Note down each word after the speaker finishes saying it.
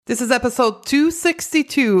This is episode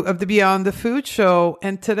 262 of the Beyond the Food Show,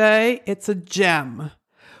 and today it's a gem.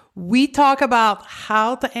 We talk about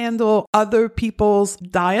how to handle other people's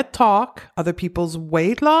diet talk, other people's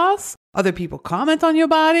weight loss, other people comment on your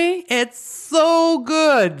body. It's so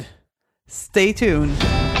good. Stay tuned.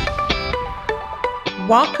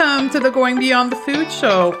 Welcome to the Going Beyond the Food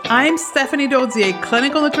Show. I'm Stephanie Dodier,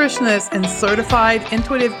 clinical nutritionist and certified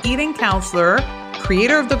intuitive eating counselor,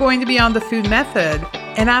 creator of the Going Beyond the Food method.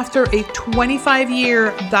 And after a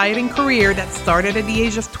 25-year dieting career that started at the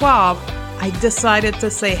age of 12, I decided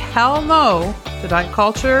to say hell no to diet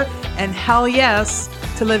culture and hell yes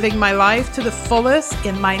to living my life to the fullest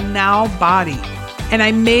in my now body. And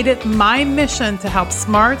I made it my mission to help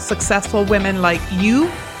smart, successful women like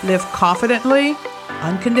you live confidently,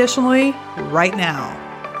 unconditionally, right now.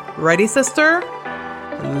 Ready, sister?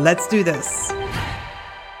 Let's do this.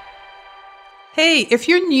 Hey, if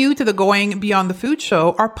you're new to the Going Beyond the Food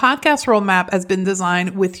Show, our podcast roadmap has been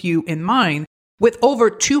designed with you in mind. With over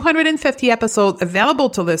 250 episodes available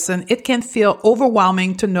to listen, it can feel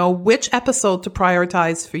overwhelming to know which episode to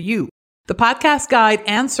prioritize for you. The podcast guide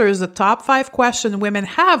answers the top 5 questions women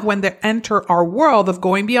have when they enter our world of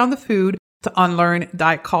going beyond the food to unlearn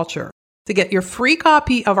diet culture. To get your free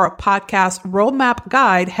copy of our podcast roadmap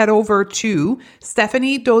guide, head over to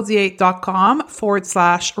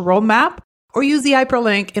stephaniedodier.com/roadmap. or use the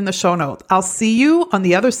hyperlink in the show notes. I'll see you on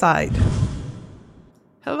the other side.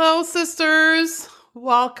 Hello, sisters.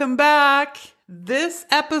 Welcome back. This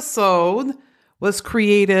episode was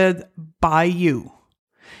created by you.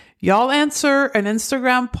 Y'all answer an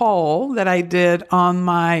Instagram poll that I did on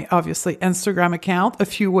my, obviously, Instagram account a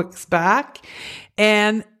few weeks back,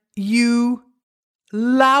 and you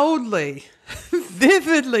loudly,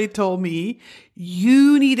 vividly told me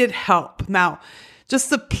you needed help. Now, just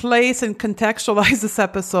to place and contextualize this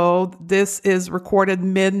episode, this is recorded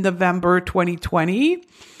mid-November 2020.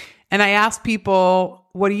 And I asked people,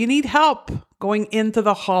 what do you need help going into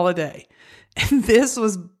the holiday? And this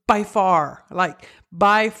was by far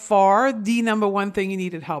the number one thing you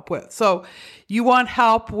needed help with. So you want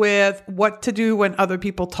help with what to do when other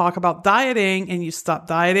people talk about dieting and you stop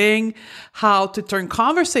dieting, how to turn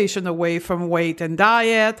conversation away from weight and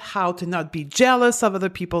diet, how to not be jealous of other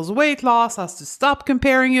people's weight loss, how to stop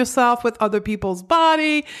comparing yourself with other people's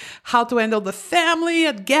body, how to handle the family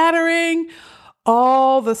at gathering,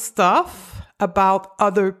 all the stuff about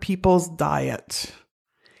other people's diet.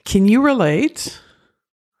 Can you relate?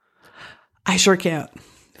 I sure can.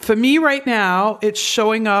 For me right now, it's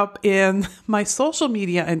showing up in my social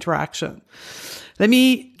media interaction. Let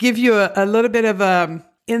me give you a little bit of an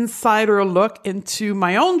insider look into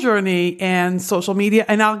my own journey and social media,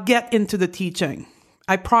 and I'll get into the teaching.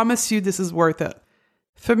 I promise you this is worth it.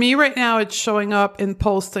 For me right now, it's showing up in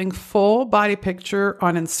posting full body picture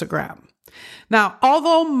on Instagram. Now,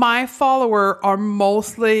 although my followers are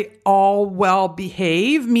mostly all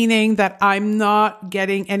well-behaved, meaning that I'm not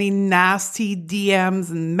getting any nasty DMs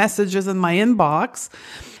and messages in my inbox,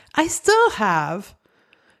 I still have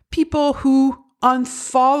people who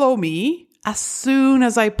unfollow me as soon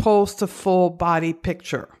as I post a full body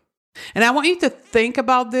picture. And I want you to think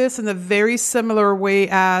about this in a very similar way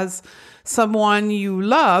as someone you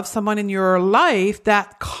love, someone in your life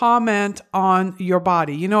that comment on your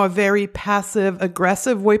body, a very passive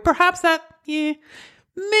aggressive way, perhaps that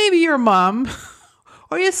maybe your mom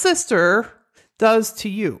or your sister does to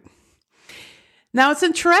you. Now, it's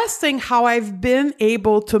interesting how I've been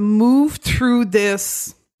able to move through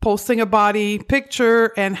this posting a body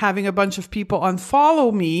picture and having a bunch of people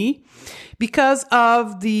unfollow me because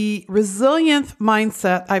of the resilient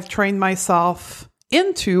mindset I've trained myself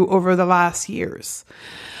into over the last years.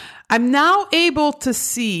 I'm now able to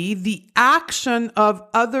see the action of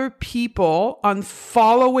other people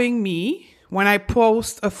unfollowing me when I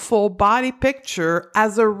post a full body picture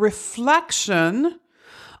as a reflection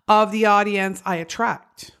of the audience I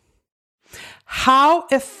attract. How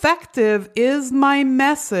effective is my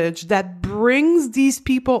message that brings these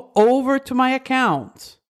people over to my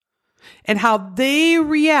account, and how they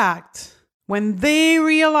react when they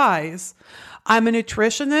realize I'm a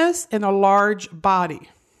nutritionist in a large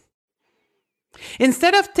body?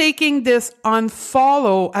 Instead of taking this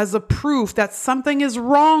unfollow as a proof that something is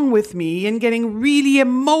wrong with me and getting really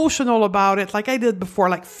emotional about it, like I did before,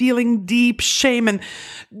 like feeling deep shame and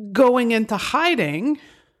going into hiding,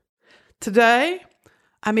 today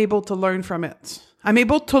I'm able to learn from it. I'm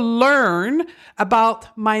able to learn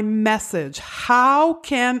about my message. How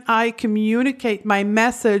can I communicate my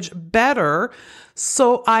message better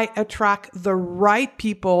so I attract the right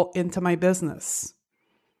people into my business?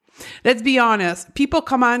 Let's be honest. People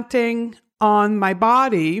commenting on my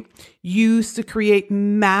body used to create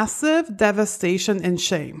massive devastation and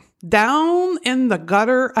shame. Down in the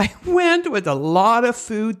gutter, I went with a lot of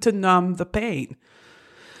food to numb the pain.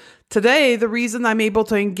 Today, the reason I'm able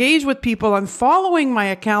to engage with people and following my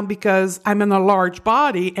account because I'm in a large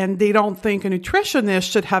body and they don't think a nutritionist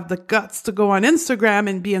should have the guts to go on Instagram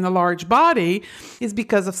and be in a large body is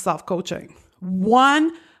because of self-coaching.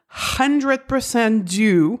 100%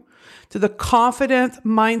 due to the confident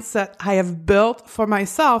mindset I have built for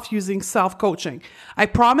myself using self-coaching. I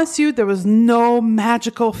promise you there was no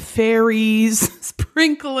magical fairies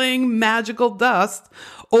sprinkling magical dust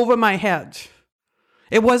over my head.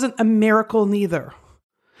 It wasn't a miracle neither.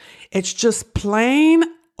 It's just plain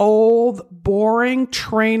old boring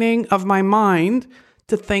training of my mind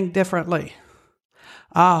to think differently.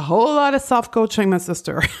 A whole lot of self-coaching, my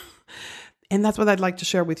sister. And that's what I'd like to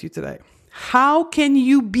share with you today. How can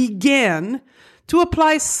you begin to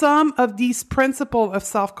apply some of these principles of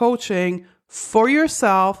self-coaching for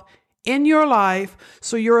yourself in your life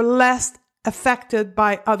so you're less affected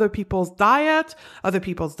by other people's diet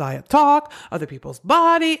talk, other people's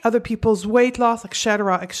body, other people's weight loss,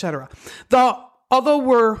 etc., etc. Although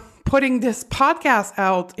we're putting this podcast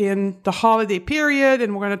out in the holiday period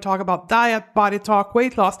and we're going to talk about diet, body talk,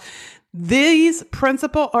 weight loss, these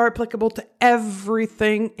principles are applicable to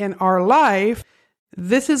everything in our life.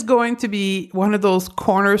 This is going to be one of those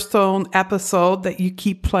cornerstone episodes that you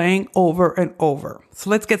keep playing over and over. So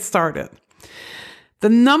let's get started. The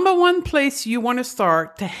number one place you want to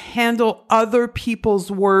start to handle other people's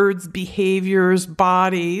words, behaviors,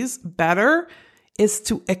 bodies better is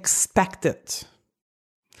to expect it.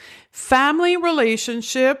 Family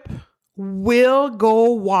relationship will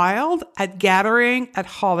go wild at gathering at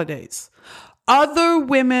holidays. Other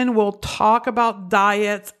women will talk about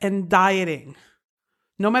diets and dieting,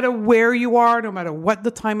 no matter where you are, no matter what the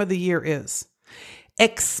time of the year is.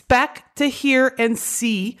 Expect to hear and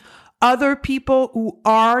see other people who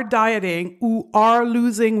are dieting, who are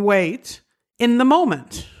losing weight in the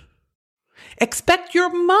moment. Expect your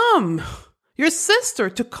mom, your sister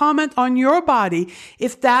to comment on your body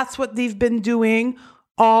if that's what they've been doing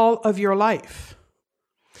all of your life.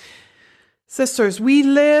 Sisters, we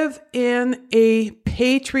live in a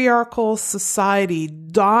patriarchal society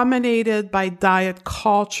dominated by diet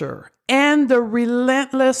culture. And the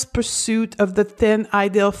relentless pursuit of the thin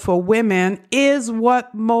ideal for women is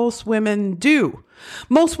what most women do.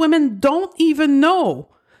 Most women don't even know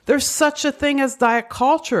there's such a thing as diet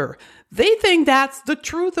culture. They think that's the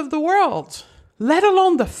truth of the world, let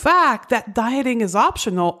alone the fact that dieting is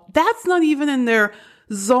optional. That's not even in their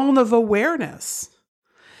zone of awareness.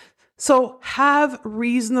 So have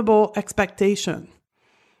reasonable expectation.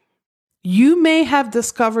 You may have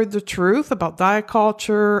discovered the truth about diet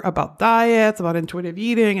culture, about diets, about intuitive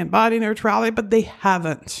eating and body neutrality, but they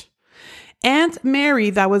haven't. Aunt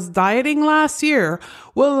Mary that was dieting last year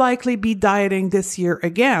will likely be dieting this year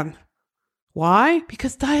again. Why?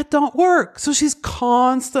 Because diet don't work. So she's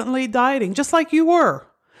constantly dieting, just like you were.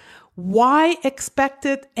 Why expect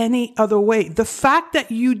it any other way? The fact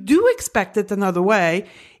that you do expect it another way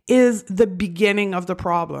is the beginning of the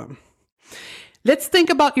problem. Let's think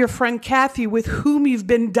about your friend Kathy with whom you've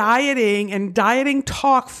been dieting and dieting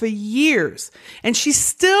talk for years, and she's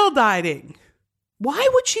still dieting. Why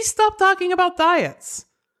would she stop talking about diets?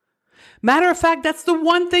 Matter of fact, that's the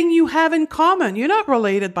one thing you have in common. You're not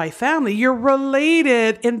related by family. You're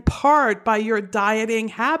related in part by your dieting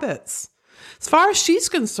habits. As far as she's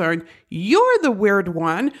concerned, you're the weird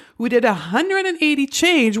one who did 180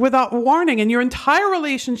 change without warning, and your entire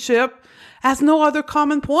relationship has no other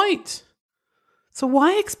common point. So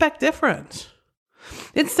why expect different?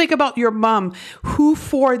 Let's think about your mom who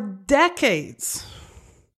for decades,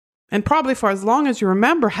 and probably for as long as you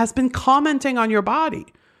remember, has been commenting on your body.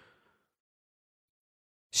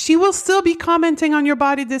 She will still be commenting on your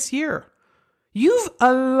body this year. You've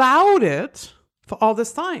allowed it for all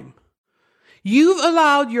this time. You've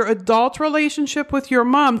allowed your adult relationship with your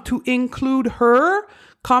mom to include her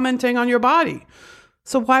commenting on your body.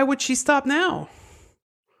 So why would she stop now?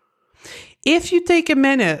 If you take a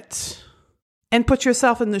minute and put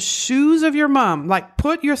yourself in the shoes of your mom, like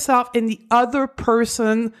put yourself in the other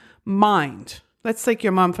person's mind. Let's take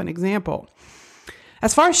your mom for an example.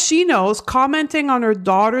 As far as she knows, commenting on her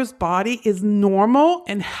daughter's body is normal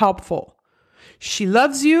and helpful. She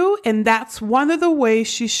loves you, and that's one of the ways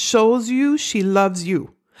she shows you she loves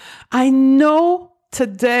you. I know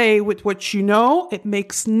today with what you know, it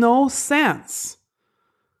makes no sense,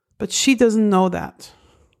 but she doesn't know that.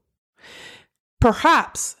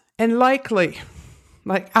 Perhaps and likely,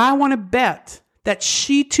 I want to bet that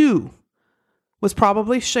she too was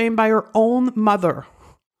probably shamed by her own mother.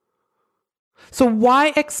 So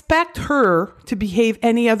why expect her to behave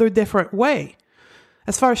any other different way?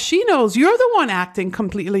 As far as she knows, you're the one acting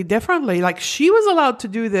completely differently. Like, she was allowed to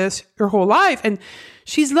do this her whole life, and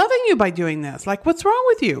she's loving you by doing this. Like, what's wrong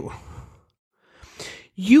with you?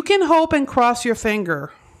 You can hope and cross your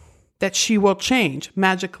finger that she will change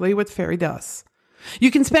magically with fairy dust.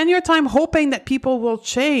 You can spend your time hoping that people will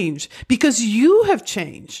change because you have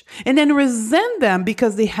changed, and then resent them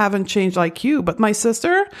because they haven't changed like you. But my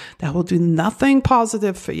sister, that will do nothing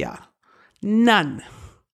positive for you. None.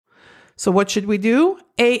 So what should we do?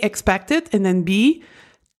 A, expect it, and then B,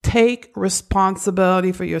 take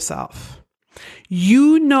responsibility for yourself.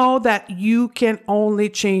 You know that you can only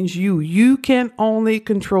change you. You can only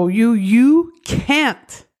control you. You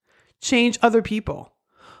can't change other people.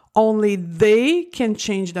 Only they can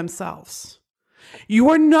change themselves. You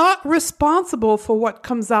are not responsible for what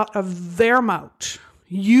comes out of their mouth.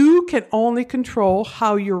 You can only control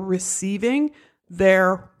how you're receiving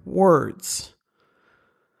their words.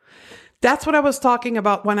 That's what I was talking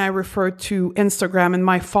about when I referred to Instagram and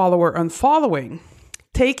my follower unfollowing.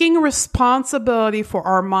 Taking responsibility for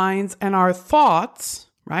our minds and our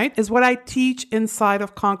thoughts, right, is what I teach inside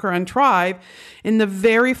of Conquer and Thrive in the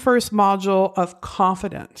very first module of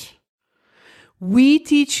Confident. We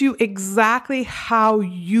teach you exactly how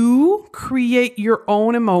you create your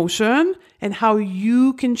own emotion and how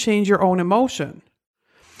you can change your own emotion.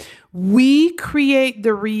 We create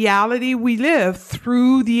the reality we live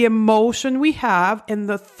through the emotion we have and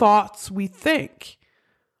the thoughts we think.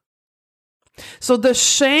 So the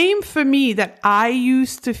shame for me that I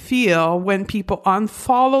used to feel when people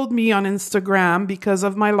unfollowed me on Instagram because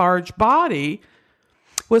of my large body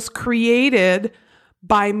was created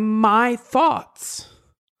by my thoughts.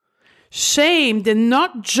 Shame did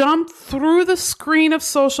not jump through the screen of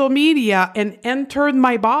social media and entered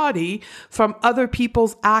my body from other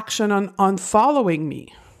people's action on unfollowing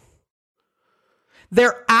me.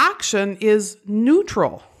 Their action is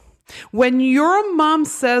neutral. When your mom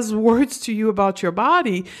says words to you about your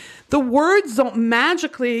body, the words don't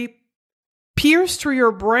magically pierce through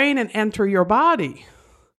your brain and enter your body.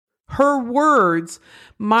 Her words,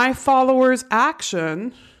 my followers'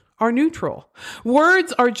 action, are neutral.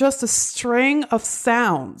 Words are just a string of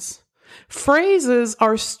sounds. Phrases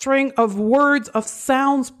are a string of words of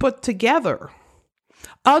sounds put together.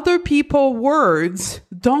 Other people's words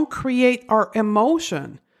don't create our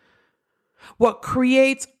emotion. What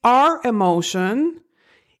creates our emotion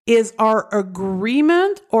is our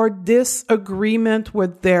agreement or disagreement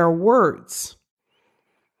with their words.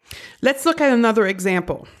 Let's look at another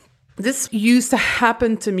example. This used to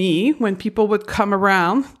happen to me when people would come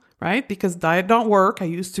around, right? Because diet don't work. I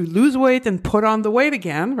used to lose weight and put on the weight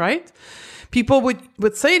again, right? People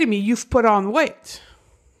would say to me, "You've put on weight."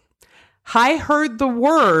 I heard the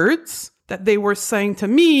words that they were saying to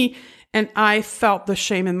me, and I felt the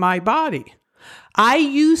shame in my body. I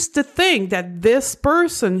used to think that this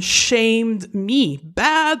person shamed me.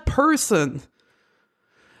 Bad person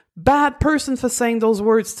for saying those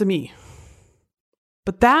words to me.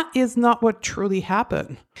 But that is not what truly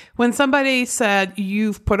happened. When somebody said,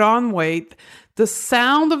 "You've put on weight," the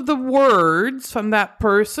sound of the words from that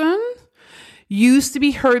person used to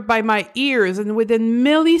be heard by my ears and within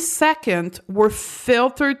milliseconds were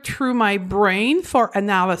filtered through my brain for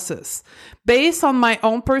analysis. Based on my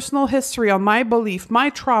own personal history, on my belief, my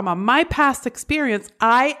trauma, my past experience,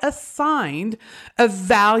 I assigned a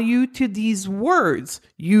value to these words.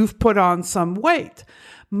 "You've put on some weight."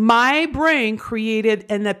 My brain created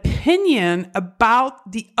an opinion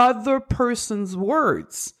about the other person's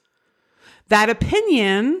words. That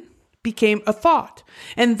opinion became a thought.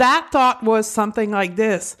 And that thought was something like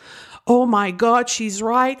this: "Oh my God, she's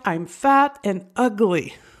right. I'm fat and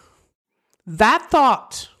ugly." That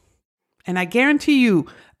thought, and I guarantee you,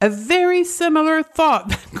 a very similar thought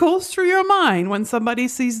that goes through your mind when somebody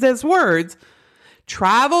sees these words,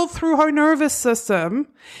 travel through our nervous system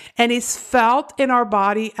and is felt in our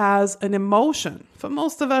body as an emotion. For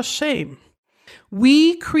most of us, shame.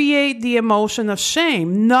 We create the emotion of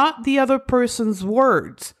shame, not the other person's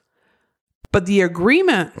words, but the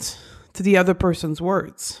agreement to the other person's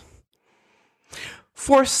words.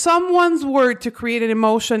 For someone's word to create an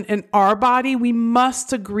emotion in our body, we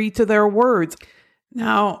must agree to their words.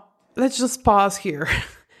 Now, let's just pause here.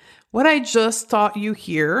 What I just taught you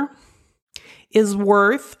here is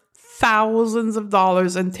worth thousands of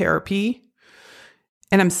dollars in therapy.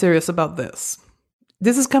 And I'm serious about this.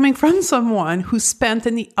 This is coming from someone who spent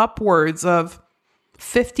in the upwards of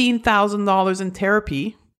 $15,000 in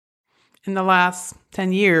therapy in the last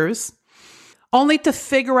 10 years. only to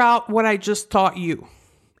figure out what I just taught you.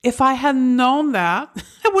 If I had known that,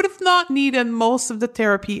 I would have not needed most of the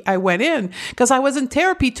therapy I went in, because I was in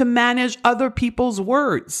therapy to manage other people's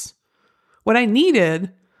words. What I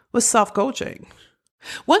needed was self-coaching.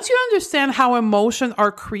 Once you understand how emotions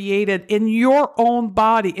are created in your own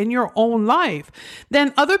body, in your own life,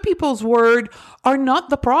 then other people's words are not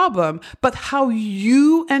the problem, but how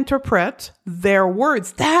you interpret their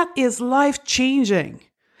words. That is life-changing.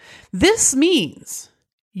 This means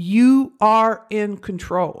you are in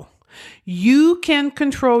control. You can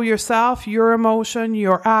control yourself, your emotion,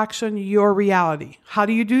 your action, your reality. How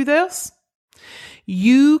do you do this?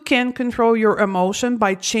 You can control your emotion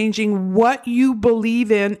by changing what you believe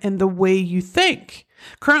in and the way you think.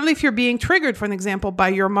 Currently, if you're being triggered, for an example, by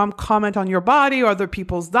your mom comment on your body or other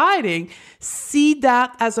people's dieting, see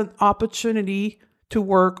that as an opportunity to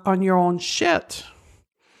work on your own shit.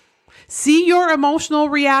 See your emotional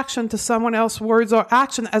reaction to someone else's words or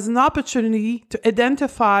action as an opportunity to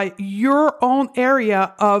identify your own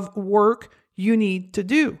area of work you need to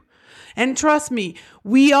do. And trust me,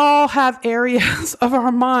 we all have areas of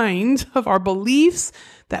our mind, of our beliefs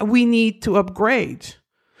that we need to upgrade.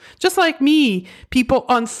 Just like me, people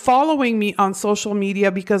unfollowing me on social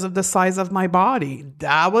media because of the size of my body.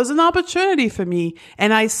 That was an opportunity for me.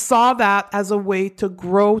 And I saw that as a way to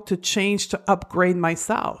grow, to change, to upgrade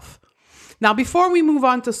myself. Now, before we move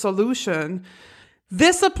on to solution,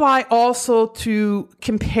 this applies also to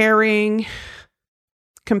comparing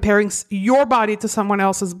your body to someone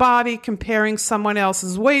else's body, comparing someone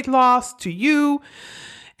else's weight loss to you.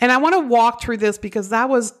 And I want to walk through this because that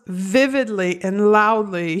was vividly and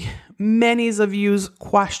loudly many of you's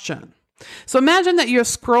question. So imagine that you're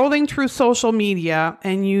scrolling through social media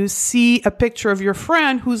and you see a picture of your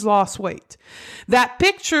friend who's lost weight. That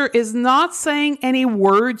picture is not saying any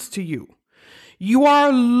words to you. You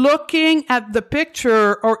are looking at the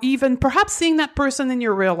picture or even perhaps seeing that person in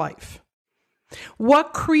your real life.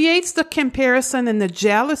 What creates the comparison and the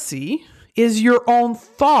jealousy is your own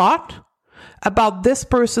thought about this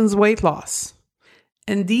person's weight loss.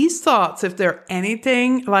 And these thoughts, if they're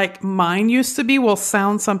anything like mine used to be, will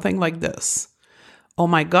sound something like this. Oh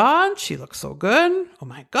my God, she looks so good. Oh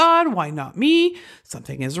my God, why not me?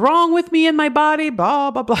 Something is wrong with me and my body,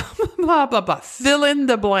 blah, blah, blah, blah, blah, blah. Fill in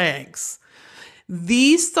the blanks.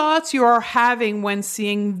 These thoughts you are having when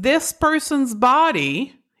seeing this person's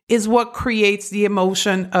body is what creates the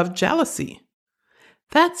emotion of jealousy.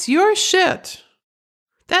 That's your shit.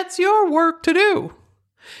 That's your work to do.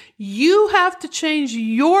 You have to change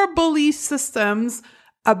your belief systems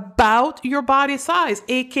about your body size,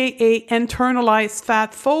 aka internalized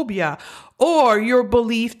fat phobia, or your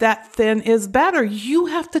belief that thin is better. You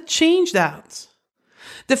have to change that.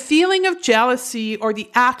 The feeling of jealousy or the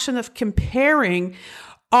action of comparing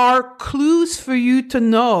are clues for you to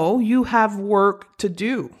know you have work to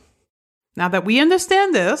do. Now that we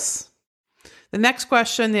understand this, the next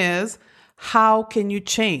question is, how can you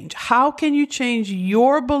change? How can you change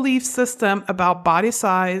your belief system about body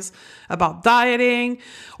size, about dieting,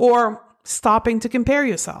 or stopping to compare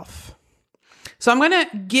yourself? So I'm going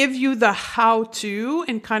to give you the how-to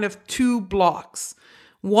in kind of two blocks.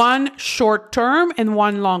 One short-term and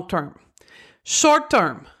one long-term.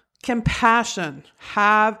 Short-term, compassion.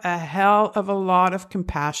 Have a hell of a lot of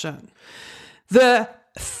compassion. The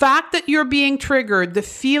fact that you're being triggered, the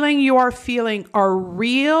feeling you are feeling are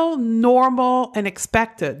real, normal, and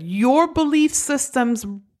expected. Your belief systems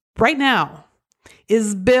right now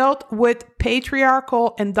is built with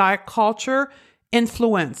patriarchal and diet culture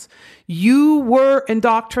influence. You were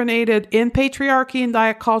indoctrinated in patriarchy and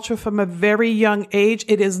diet culture from a very young age.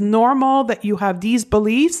 It is normal that you have these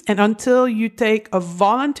beliefs, and until you take a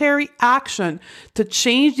voluntary action to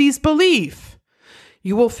change these beliefs,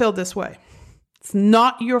 you will feel this way. It's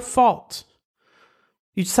not your fault.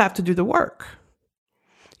 You just have to do the work.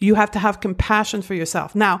 You have to have compassion for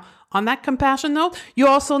yourself. Now, on that compassion note, you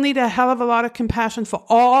also need a hell of a lot of compassion for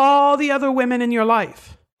all the other women in your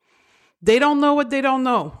life. They don't know what they don't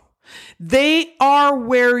know. They are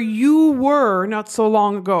where you were not so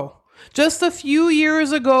long ago. Just a few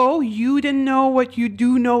years ago, you didn't know what you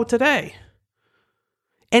do know today.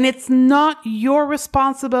 And it's not your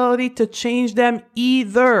responsibility to change them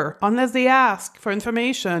either, unless they ask for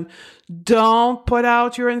information. Don't put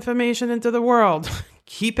out your information into the world.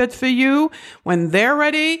 Keep it for you. When they're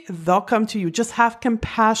ready, they'll come to you. Just have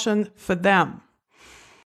compassion for them.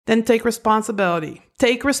 Then take responsibility.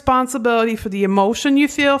 Take responsibility for the emotion you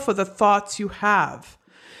feel, for the thoughts you have.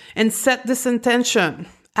 And set this intention.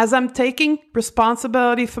 As I'm taking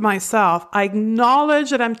responsibility for myself, I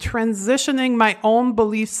acknowledge that I'm transitioning my own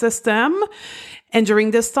belief system And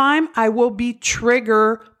during this time, I will be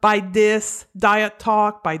triggered by this diet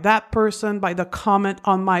talk, by that person, by the comment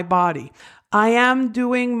on my body. I am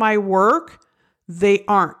doing my work. They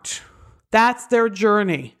aren't. That's their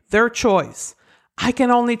journey, their choice. I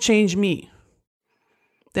can only change me.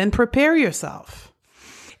 Then prepare yourself.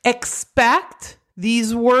 Expect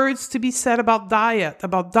these words to be said about diet,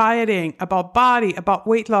 about dieting, about body, about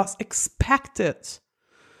weight loss. Expect it.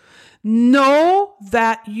 Know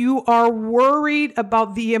that you are worried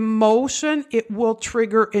about the emotion it will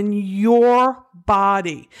trigger in your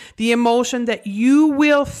body, the emotion that you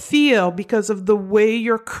will feel because of the way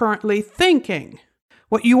you're currently thinking.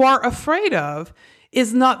 What you are afraid of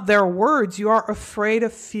is not their words. You are afraid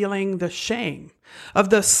of feeling the shame, of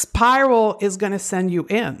the spiral is going to send you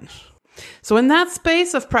in. So in that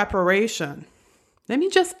space of preparation, let me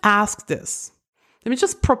just ask this. Let me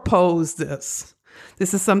just propose this.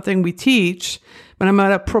 This is something we teach, but I'm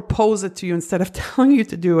going to propose it to you instead of telling you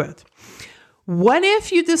to do it. What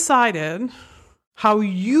if you decided how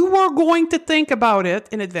you were going to think about it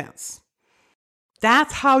in advance?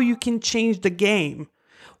 That's how you can change the game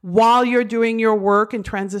while you're doing your work and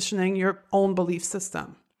transitioning your own belief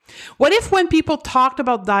system. What if when people talked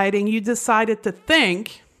about dieting, you decided to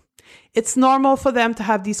think it's normal for them to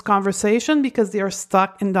have these conversations because they are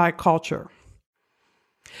stuck in diet culture?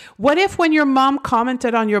 What if when your mom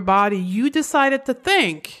commented on your body, you decided to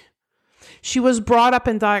think she was brought up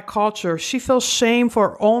in diet culture, she feels shame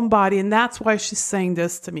for her own body, and that's why she's saying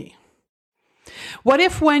this to me? What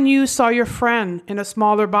if when you saw your friend in a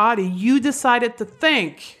smaller body, you decided to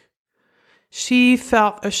think she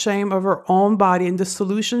felt ashamed of her own body and the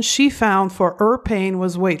solution she found for her pain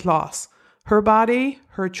was weight loss? Her body,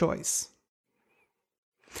 her choice.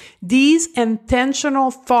 These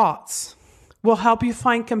intentional thoughts will help you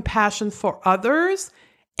find compassion for others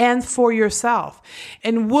and for yourself,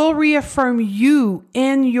 and will reaffirm you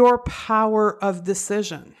in your power of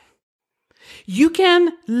decision. You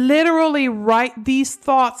can literally write these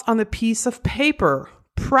thoughts on a piece of paper,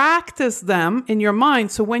 practice them in your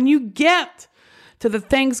mind. So when you get to the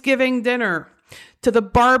Thanksgiving dinner, to the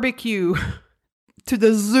barbecue, to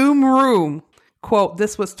the Zoom room, quote,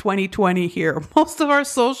 this was 2020 here. Most of our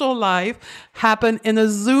social life happened in a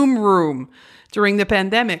Zoom room during the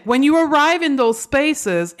pandemic. When you arrive in those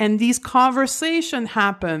spaces and these conversations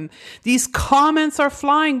happen, these comments are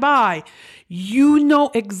flying by, you know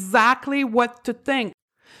exactly what to think.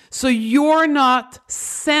 So you're not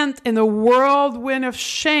sent in a whirlwind of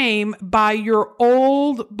shame by your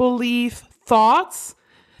old belief thoughts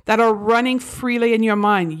that are running freely in your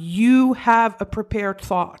mind. You have a prepared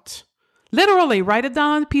thought. Literally, write it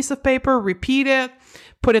down on a piece of paper, repeat it,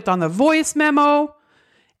 put it on a voice memo,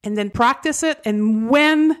 and then practice it. And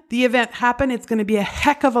when the event happens, it's going to be a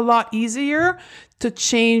heck of a lot easier to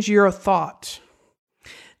change your thought.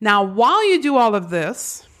 Now, while you do all of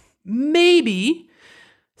this, maybe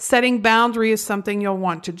setting boundaries is something you'll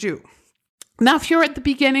want to do. Now, if you're at the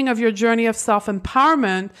beginning of your journey of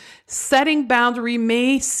self-empowerment, setting boundary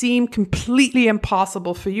may seem completely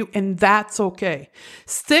impossible for you, and that's okay.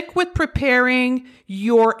 Stick with preparing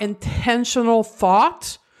your intentional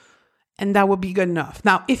thought, and that will be good enough.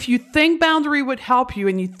 Now, if you think boundary would help you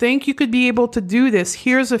and you think you could be able to do this,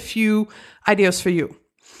 here's a few ideas for you.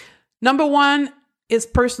 Number one is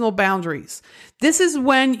personal boundaries. This is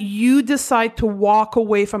when you decide to walk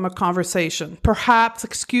away from a conversation. Perhaps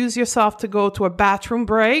excuse yourself to go to a bathroom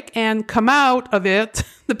break and come out of it,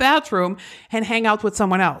 the bathroom, and hang out with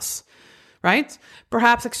someone else, right?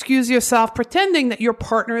 Perhaps excuse yourself pretending that your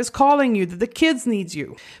partner is calling you, that the kids need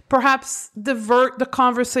you. Perhaps divert the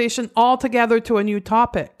conversation altogether to a new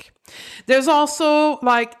topic. There's also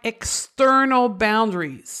like external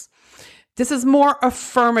boundaries. This is more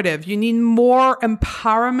affirmative. You need more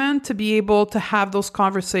empowerment to be able to have those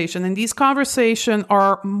conversations. And these conversations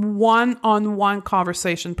are one-on-one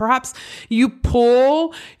conversation. Perhaps you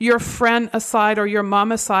pull your friend aside or your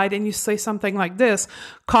mom aside and you say something like this: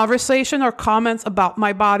 conversation or comments about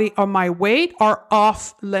my body or my weight are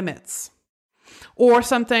off limits. Or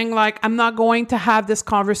something like, I'm not going to have this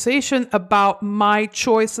conversation about my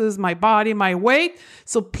choices, my body, my weight.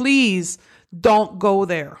 So please don't go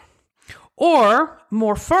there. Or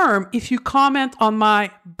more firm, if you comment on my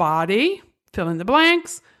body, fill in the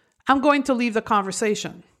blanks, I'm going to leave the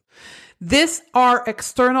conversation. These are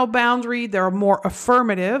external boundary. They're more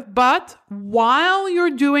affirmative, but while you're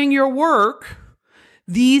doing your work,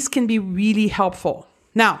 these can be really helpful.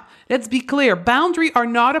 Now, let's be clear. Boundaries are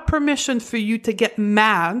not a permission for you to get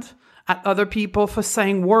mad at other people for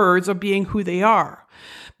saying words or being who they are.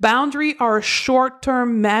 Boundaries are a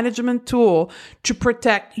short-term management tool to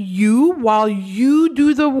protect you while you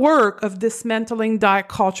do the work of dismantling diet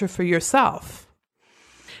culture for yourself.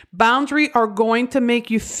 Boundaries are going to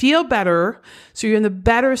make you feel better, so you're in a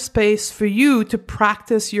better space for you to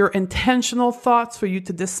practice your intentional thoughts, for you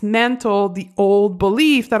to dismantle the old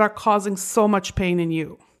beliefs that are causing so much pain in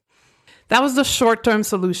you. That was the short-term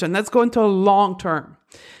solution. Let's go into a long-term.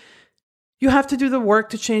 You have to do the work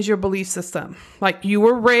to change your belief system. Like, you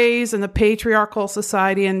were raised in a patriarchal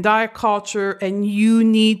society and diet culture, and you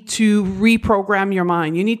need to reprogram your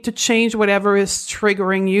mind. You need to change whatever is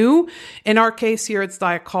triggering you. In our case here, it's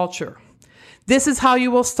diet culture. This is how you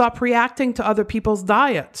will stop reacting to other people's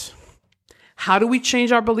diet. How do we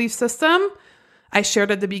change our belief system? I shared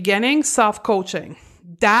at the beginning, self-coaching.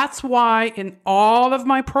 That's why in all of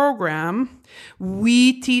my program,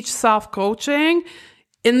 we teach self-coaching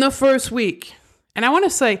in the first week. And I want to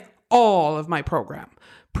say all of my program,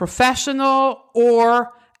 professional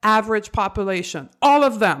or average population, all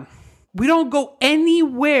of them. We don't go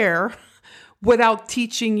anywhere without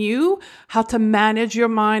teaching you how to manage your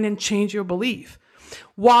mind and change your belief.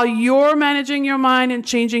 While you're managing your mind and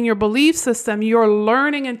changing your belief system, you're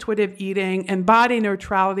learning intuitive eating and body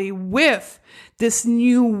neutrality with this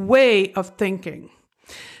new way of thinking.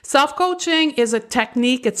 Self-coaching is a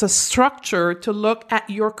technique, it's a structure to look at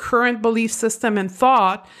your current belief system and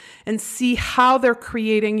thought and see how they're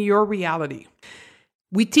creating your reality.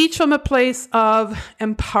 We teach from a place of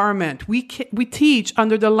empowerment. We teach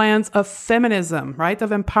under the lens of feminism, right? Of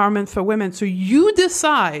empowerment for women. So you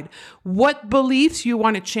decide what beliefs you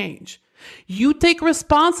want to change. You take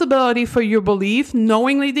responsibility for your belief,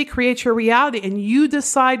 knowingly they create your reality, and you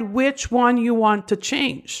decide which one you want to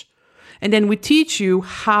change. And then we teach you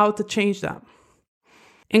how to change them.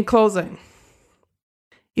 In closing,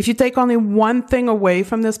 if you take only one thing away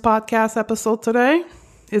from this podcast episode today,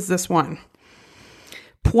 is this one.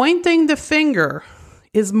 Pointing the finger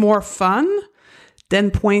is more fun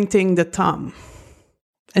than pointing the thumb.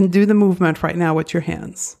 And do the movement right now with your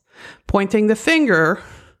hands. Pointing the finger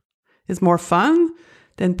is more fun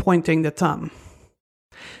than pointing the thumb.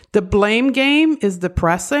 The blame game is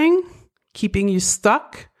depressing, keeping you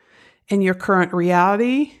stuck in your current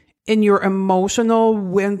reality, in your emotional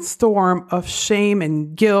windstorm of shame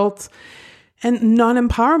and guilt and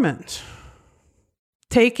non-empowerment.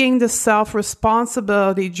 Taking the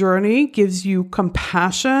self-responsibility journey gives you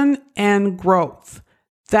compassion and growth.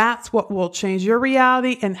 That's what will change your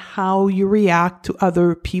reality and how you react to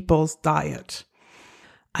other people's diet.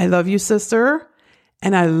 I love you, sister,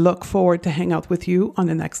 and I look forward to hang out with you on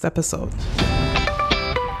the next episode.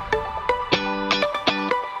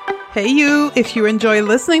 Hey you, if you enjoy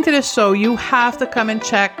listening to this show, you have to come and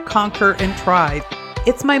check Conquer and Thrive.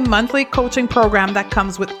 It's my monthly coaching program that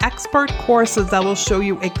comes with expert courses that will show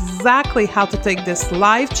you exactly how to take this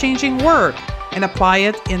life-changing work and apply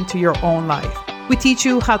it into your own life. We teach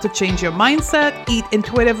you how to change your mindset, eat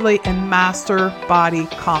intuitively, and master body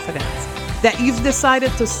confidence. That you've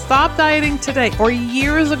decided to stop dieting today or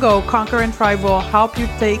years ago, Conquer and Thrive will help you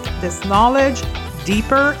take this knowledge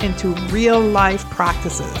deeper into real life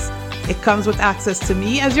practices. It comes with access to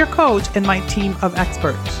me as your coach and my team of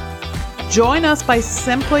experts. Join us by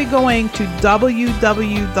simply going to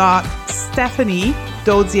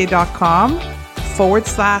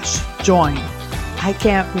www.stephaniedodier.com/join. I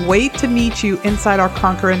can't wait to meet you inside our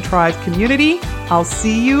Conquer and Thrive community. I'll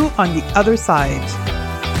see you on the other side.